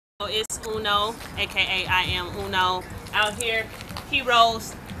It's Uno, aka I.Am.Ueno, out here.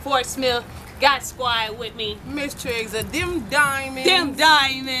 Heroes, Fort Smith, got squad with me. Ms.Triggz, them diamonds. Them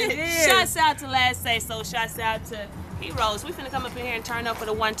diamonds. Yeah. Shouts out to Last Say So. Shouts out to Heroes. We finna come up in here and turn up for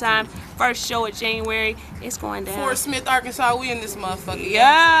the one time. First show of January. It's going down. Fort Smith, Arkansas. We in this motherfucker.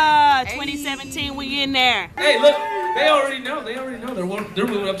 Yeah. Hey. 2017. We in there. Hey, look. They already know. They're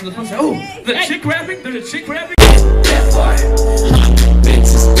moving up to the front. Oh, the chick rapping. There's a chick rapping. That boy.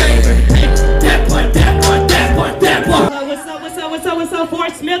 Bitch's favorite. That boy. What's up,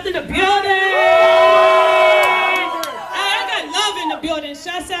 Fort Smith in the building? Hey, I got love in the building.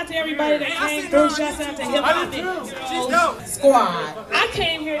 Shouts out to everybody that came through. Shouts out to Hip Hop Squad. I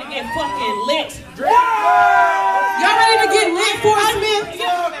came here to get fucking lit. Y'all ready to get lit, Fort Smith?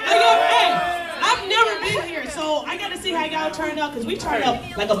 Hey, I've never been here, so I gotta see how y'all turn up, because we turn up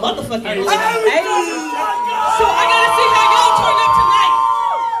like a motherfucking lit. So I gotta see how y'all turn up tonight.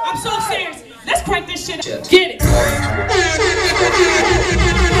 I'm so serious. Let's crank this shit up. Get it.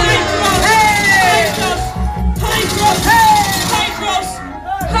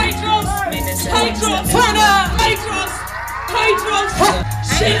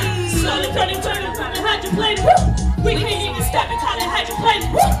 We can't even stop it, call it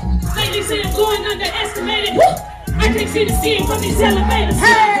hydroplaning. Lately see them going underestimated. I can't see the scene from these elevators.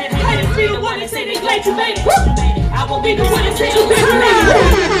 I just be the one that say they glad you made it. I won't be the one that say you made it.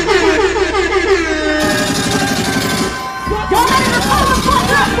 Y'all ready to pull the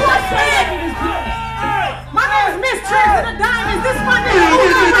fuck up, Fort Smith? My name is Ms.Triggz and the Diamonds. This is my name.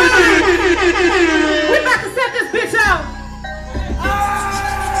 We about to set this bitch out.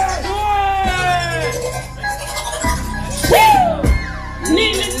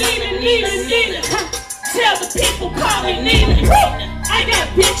 Nina. Tell the people, call me Nina. I got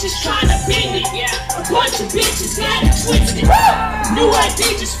bitches trying to beat me. A bunch of bitches got it twisted. New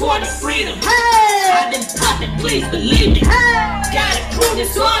ID just for the freedom. I've been popping, please believe me. Got a crew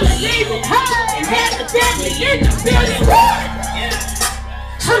that's all illegal. And half the family in the building.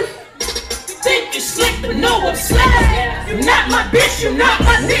 Think you slick, but no, I'm slick. You're not my bitch, you're not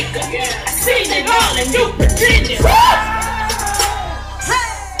my nigga. I seen it all and you pretending.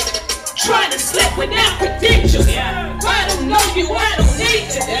 Trying to slip without credentials. I don't know you, I don't need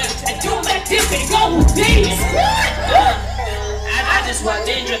you. I do my dip and go with these. I just walked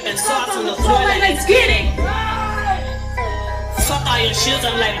in dripping sauce on the floor like, let's get it. Fuck all your shoes,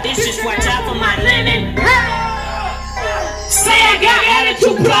 I'm like, this just watch out for my linen. Say I got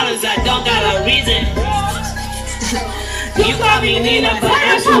attitude problems, I don't got a reason. You call me Nina, but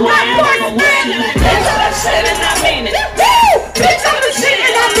that's who I am. I'm a woman like bitch, I said and I mean it. Bitch, I'm the shit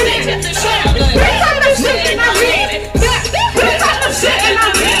and I mean it. Bitch, I'm the shit and I mean it. Bitch, I'm the shit and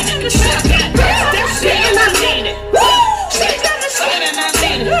I mean it. Bitch, I'm the shit and I mean it. Bitch, I'm the shit and I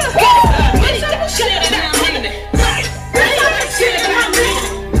mean it. Bitch, I'm the shit and I mean it. Bitch, I'm the shit and I mean it.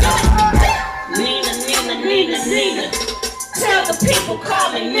 Nina. Tell the people,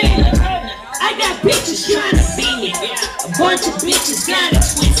 call me Nina. I got bitches trying to beat me. A bunch of bitches got it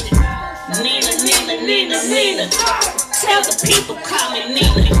twisted. Nina. Tell the people, call me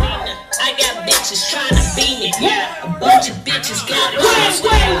Nina. I got bitches trying to beat me. A bunch of bitches got it twisted.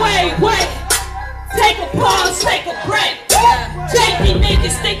 Wait. Take a pause, take a break. JP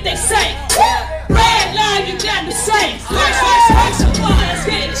niggas think they safe. Red line, you got me safe. First, let's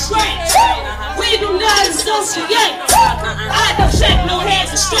get it straight. We do not associate. I don't shake no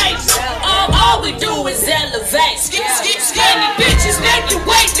hands and straights. All we do is elevate. Skinny bitches make you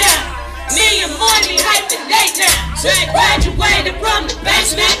wait now. Me and money hyphenate now. Graduated from the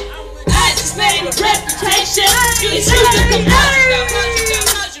basement. I just made a reputation. You should come out.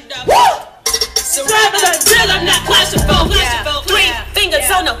 Survival until I'm not claustrophobic. 3 fingers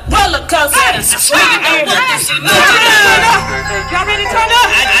on the roller coaster. Y'all ready to turn up?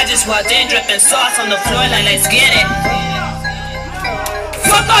 I just walked in dripping sauce on the floor like let's get it.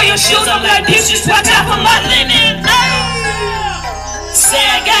 Fuck all your shoes, I'm like this, just watch out for my linen. Say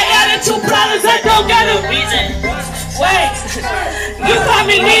I got attitude problems, I don't got a reason. Wait, you call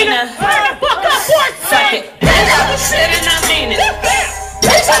me Nina. Fuck up, fuck it. Bitch, I'm the shit and I mean it.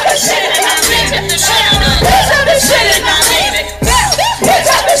 Bitch, I'm the shit and I mean it. Bitch, I'm the shit and I mean it. Bitch,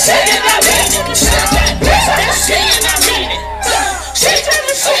 I'm the shit and I mean it. Bitch, I'm the shit and I mean it. Bitch, I'm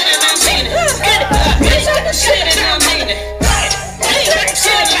the shit and I mean it. Bitch, I'm the shit and I mean it. Bitch, I'm the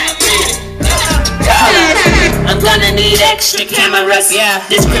shit and I mean it. I'm gonna need extra cameras,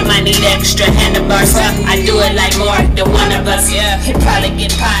 This crib might need extra handlebars, I do it like more than one of us, It probably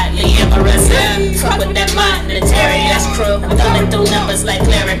get partly amorous, Fuck with that monetary ass crew. I'm going through numbers like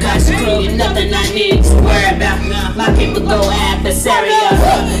Lyricus crew. Nothing I need to worry about. My people go adversarial.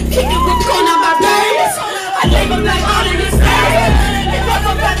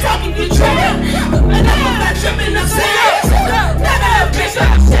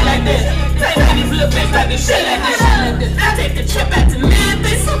 trip out to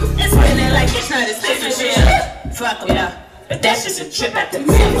Memphis. It's spinning like it's not expensive shit. Fuck them now. But that's just a trip out to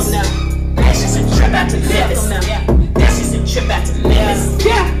Memphis. That's just a trip out to Memphis. That's just a trip out to Memphis.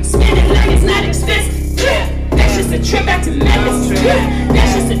 Yeah, spinning like it's not expensive. Yeah, that's just a trip out to Memphis. Yeah,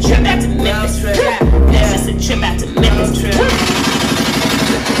 that's just a trip out to Memphis. Yeah, that's just a trip out to Memphis.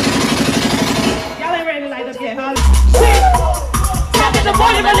 Y'all ain't ready to light up yet, huh? Top in the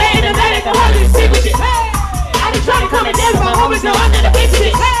morning, but late in the night, I can hardly see with it. I just try to come and dance with my homies, no, I'm not a bitch of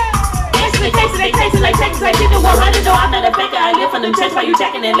it. They taste it like Texas, like people 100. No, I'm not a faker. I live from them checks while you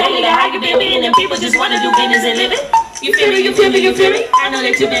checking it lately. Like how you been being, and people just wanna do business and living. You feel me? You feel me? You feel me? I know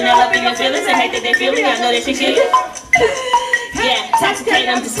that you been all up in your feelings and hate that they feel me. I know that you feel it. Yeah,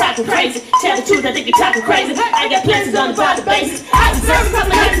 intoxicated, I'm just talking crazy. Tell the truth, I think you're talking crazy. I got plans on the broader basis. I deserve a couple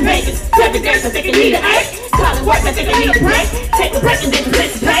of nights and Vegas. Every girl, I think I need an ice. Call it work, I think I need a break. Take a break and then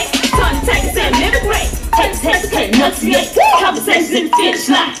participate. Time to take a stand, live great. Hesitate, enunciate. Conversations in the finish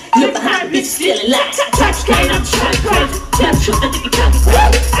line. Look behind the bitch, still in line. Intoxicated, I'm just talking crazy. Tell the truth, I think you're talking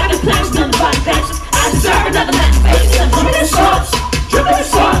crazy. I got plans on the broader basis. I deserve another night and Vegas. I'm dripping in sauce. Dripping in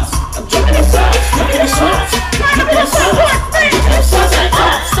sauce. I'm dripping in sauce. Dripping in sauce. Dripping in sauce.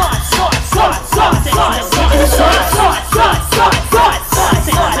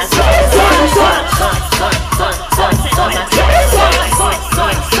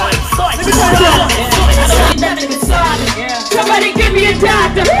 Somebody give me a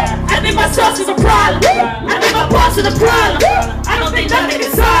doctor. I think my sauce is a problem. I think my boss is a problem. I don't think nothing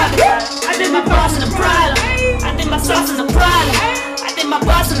can solve it. I think my boss is a problem. I think my sauce is a problem. I think my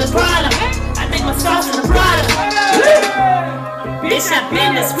boss is a problem. I think my sauce is a problem. Bitch, I've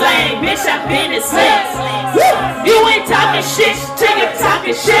been this flame. Bitch, I've been this lit. You ain't talking shit till you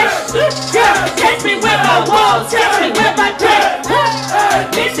talking shit. Catch me with my walls. Catch me with my dick.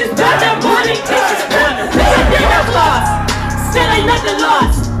 Bitches about that money. Bitches about the bitch. I think I've lost. Still ain't nothing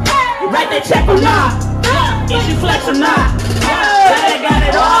lost. Write that check or not. If you flex or not. Bet I got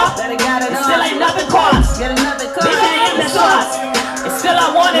it all. Still ain't nothing cost. Bitch, I ain't the sauce. And still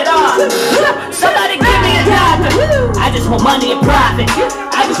I want it all. Somebody give me a doctor. I just want money and profit.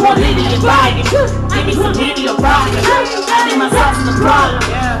 I just want Liddy and Biden. Give me some Liddy or profit. I think my sauce is the problem.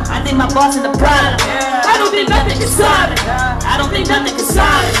 I think my boss is the problem. I don't think nothing can solve it. I don't think nothing can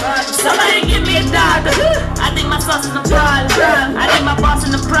solve it. Somebody give me a doctor. I think my sauce is the problem. I think my boss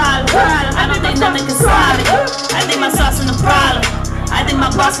is the problem. I don't think nothing can solve it. I think my sauce is the problem. I think my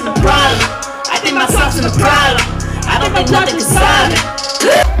boss is the problem. I think my sauce is the problem. I don't think nothing can solve it.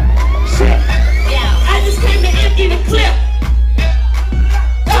 I just came to empty the clip.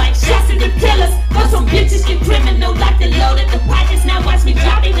 Like shots of the killers. But some bitches get criminal like they loaded the pockets. Now watch me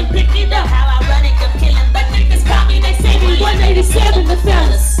drop it and pick it up. How I run it, I'm killing. But niggas call me, they say me 187 the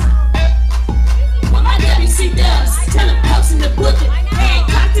fellas. With my WC dubs, tell them pokes in the bucket. Hand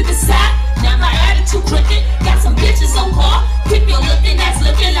cocked to the side, now my attitude crooked. Got some bitches on call. Keep your looking ass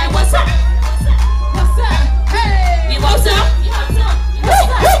looking like what's up? What's up? Hey! You want some? You want some?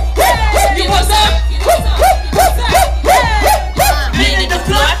 You want some? Me in the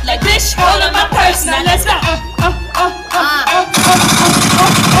floor, like bitch, all of my purse. Now let's go.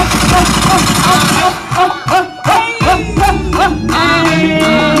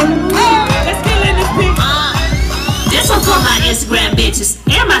 Let's get in this bitch. This one for my Instagram bitches,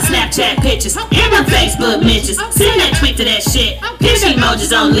 and my Snapchat pictures, and my Facebook mentions. Send that tweet to that shit. Bitch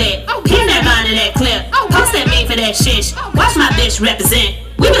emojis on lit. Pin that line to that clip. Post that meme for that shit. Watch my bitch represent.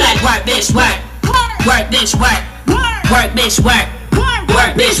 We be like work, bitch, work. Work, bitch, work. Work, bitch, work.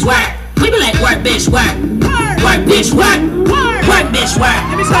 Work, bitch, work. We be like work, bitch, work. Work, bitch, work. Work, bitch, work.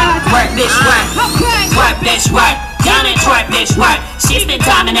 Work, bitch, work. Work, bitch, work. Down in Detroit, bitch, work. She spent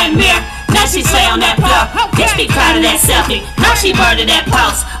time in that mirror. Now she stay on that floor. Bitch be proud of that selfie. Now she murdered that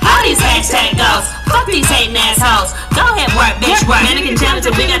post. All these hashtag goes. Fuck these hating assholes. Go ahead, work, bitch, work. Mannequin challenge,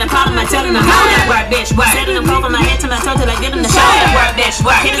 if we got a problem, I tell them to hold that work, bitch, work. Setting them from my head to my toe till I get them to show that work, bitch,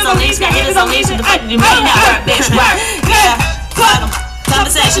 work. Hitters on leash, got hitters on leash. What the fuck did you mean that work, bitch, work? Yeah, fuck them.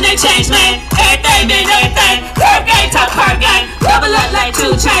 Conversation ain't changed, man. Everything been everything. Curve game, talk curve game. Double up like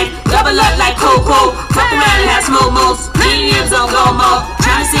 2 Chainz. Double up like cool. Fuck around and have smooth moves. Mediums on go mode.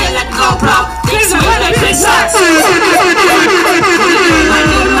 Tryna see it like a GoPro. Think smooth like Chris Sauce.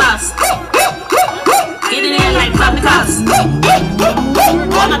 Get it in like public house.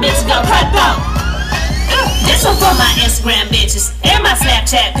 All my bitches go cut though. This one for my Instagram bitches, and my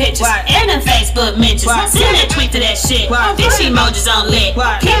Snapchat pictures, and them Facebook mentions. Send that tweet to that shit. Bitch emojis on lit.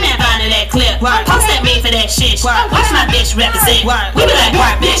 Pin that vine to that clip. Post that meme for that shit. Watch my bitch represent. We be like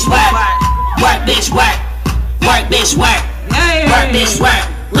work, bitch, work. Work, bitch, work. Work, bitch, work. Work, bitch, work.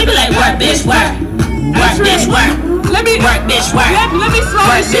 We be like work, bitch, work. Work, bitch, work. Let me work, bitch, work. Let me slow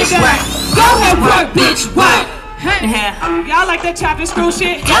this shit down. Go ahead, work, bitch, work. Y'all like that chop and screw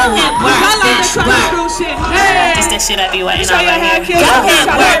shit? Go ahead, work, Y'all like that bitch, chop and work. screw shit? Hey. That's that shit I be waiting Show on y'all how right to here. kill Go chop ahead,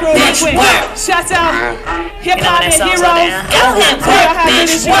 and work, screw real bitch, quick. work. Shouts out hip You know hop when that and song slow heroes. down. Go ahead, Show y'all work, how to do bitch,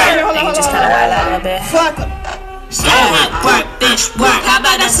 this shit. work. Hold on, And you just hold kind of on. wild out a little bit. Fuck 'em. Go ahead, work, bitch, work. How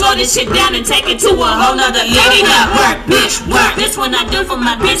about I slow this shit down and take it to a whole nother level? Work, bitch, work. This one I do for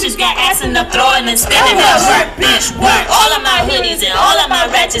my bitches. Got ass enough throwing and standing up. Work, bitch, work. All of my hoodies and all of my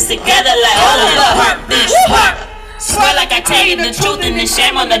ratchets together like all of us. Work, bitch, work. Swear like I tell you the truth and the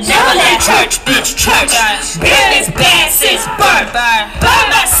shame on the devil at church, bitch, church. Business bad since birth. By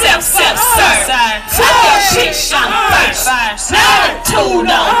myself, self-serve. Fuck your shit, shine first. Now the 2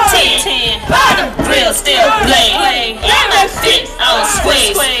 on 10. By the grill still blade. And my feet on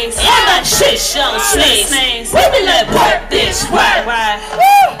squeeze. And my shit on sleeves. We be like, work, bitch, work.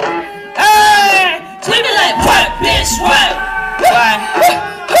 Hey, we be like, work, bitch, work.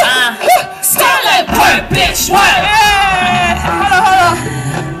 Start like work, bitch, work. Hold on.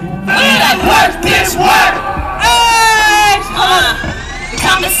 We like work, bitch, work. The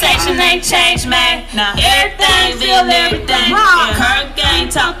conversation ain't changed, man. Nah. Everything feel everything. Curve gang,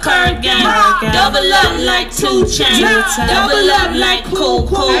 talk curve gang. Double up like 2 chains. Double up like cool.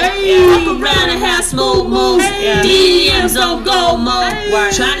 Fuck around and have smooth moves. DMs on go mode.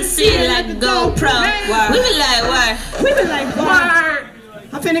 Trying to see it like a GoPro. We be like, what? We be like, word.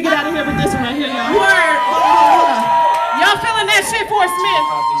 I'm finna get out of here with this one right here, y'all. Word. Y'all feeling that shit, Fort Smith?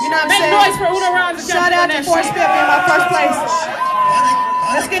 You know what I'm Make saying? noise for Uno Rounds and Shout out to Fort Smith being my first place.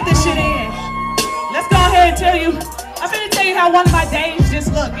 Let's get this shit in. Let's go ahead and tell you. I'm finna tell you how one of my days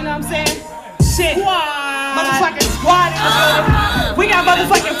just look. You know what I'm saying? Shit. Motherfucking squad in the building. We got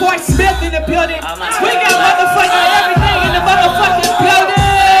motherfucking Fort Smith in the building. We got motherfucking everything in the motherfucking building.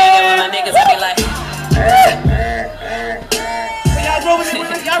 My niggas be like,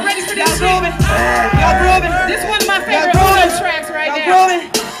 Y'all ready for this shit? Y'all grooving. This is one of my favorite Uno tracks right now. Y'all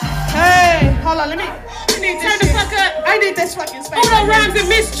grooving. Hey, hold on, let me Turn the fuck up. I need this fucking space. Uno Rhymes and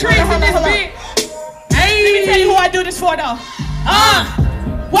Ms.Triggz in this bitch. Hey. Let me tell you who I do this for though.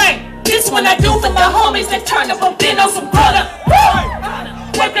 wait, this one I do for the homies that turn up a bin on some brother.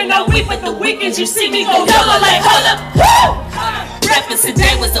 Working all week with the weekends, you see me go yellow like hold up. Breakfast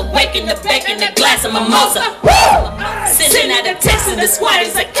today was awakened to bacon, a glass of mimosa. Sitting at a text and the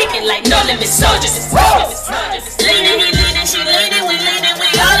squatters are kicking like no limit soldiers. Leading, he leading, she leading, we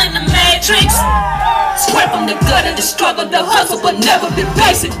all in the matrix. Swear from the gutter, the struggle, the hustle, but never been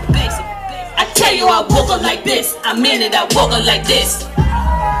basic. I tell you I woke up like this, I mean it, I woke up like this.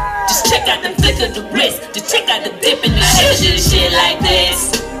 Just check out the flick of the wrist, just check out the dip in the shit like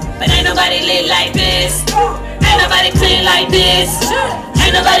this. But ain't nobody lit like this. Ain't nobody clean like this.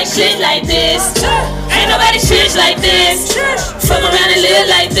 Ain't nobody shit like this. Ain't nobody shit like this. Fuck around and live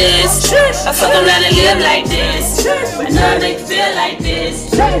like this. I fuck around and live like this. I know I make you feel like this.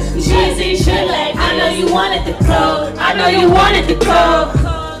 Shit ain't shit like this. I know you wanted the code. I know you wanted the code.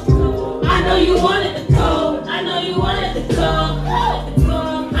 I know you wanted the code. I know you wanted the code.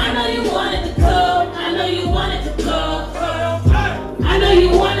 I know you wanted the code. I know you wanted the code. I know you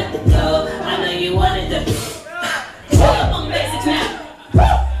wanted the code. I know you wanted the code. Pull up on basics now.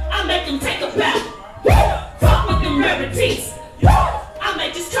 I make them take a bow. Fuck with them rarities. I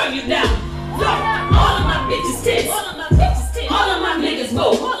may just turn you down. All of my bitches tits. All of my niggas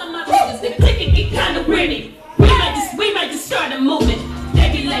move. All of my niggas, they click and get kinda weirdy. We might just start a movement.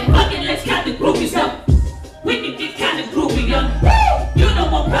 They be like, fuck it, let's count the groupies up. We can get kinda groovy, yo. You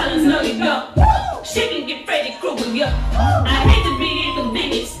don't want problems, no you don't. Shit can get Freddy Krueger, yo. I hate to be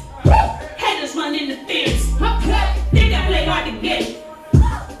inconvenienced. Haters run interference. Think I play hard to get.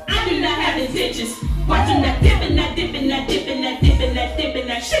 I do not have intentions. Watching that dipping, that dipping, that dipping, that dipping, that dipping,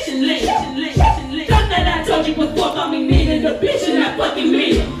 that shit and lick. Stuff that I told you before about me meaning the bitch and not fucking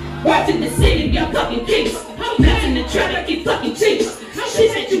me. Watching the city, y'all fucking kicks. Nothing the trap, I keep fucking cheeks.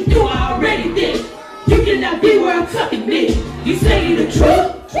 Shit that you do, I already did. You cannot be where I'm fucking be. You say you the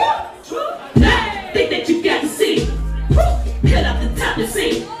truth? Nah, think that you got to see. Peel up the top to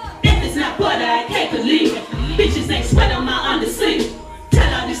see. If it's not butter, I can't believe. Bitches ain't sweat on my undersleeve.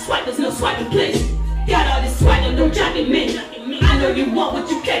 Tell all these swipers, no swiping please. Got all this swagger, no jocking me. I know you want what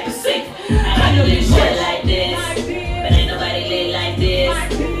you can't perceive. I know you shit like this, but ain't nobody lit like this.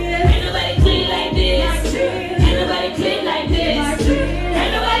 Ain't nobody clean like this. Ain't nobody clean like this.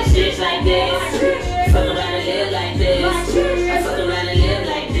 Ain't nobody shit like this. Fuck around and live like this. I fuck around and live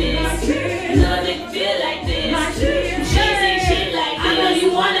like this. I know I make you feel like this. Shit ain't shit like this. I know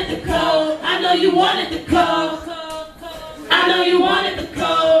you wanted the code. I know you wanted the code. I know you wanted the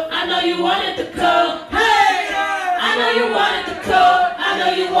code. I know you wanted the code. Hey! I you wanted to come. I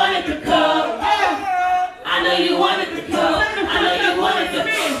know you wanted to come. I know you wanted to come. I know you wanted to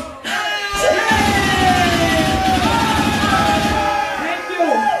come. Thank you.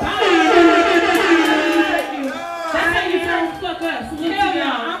 That's how you turn the fuck up. Hell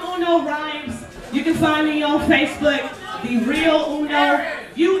yeah, I'm Ueno Rhymes. You can find me on Facebook, The Real Ueno,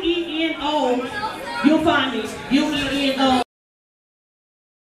 U-E-N-O. You'll find me, U-E-N-O.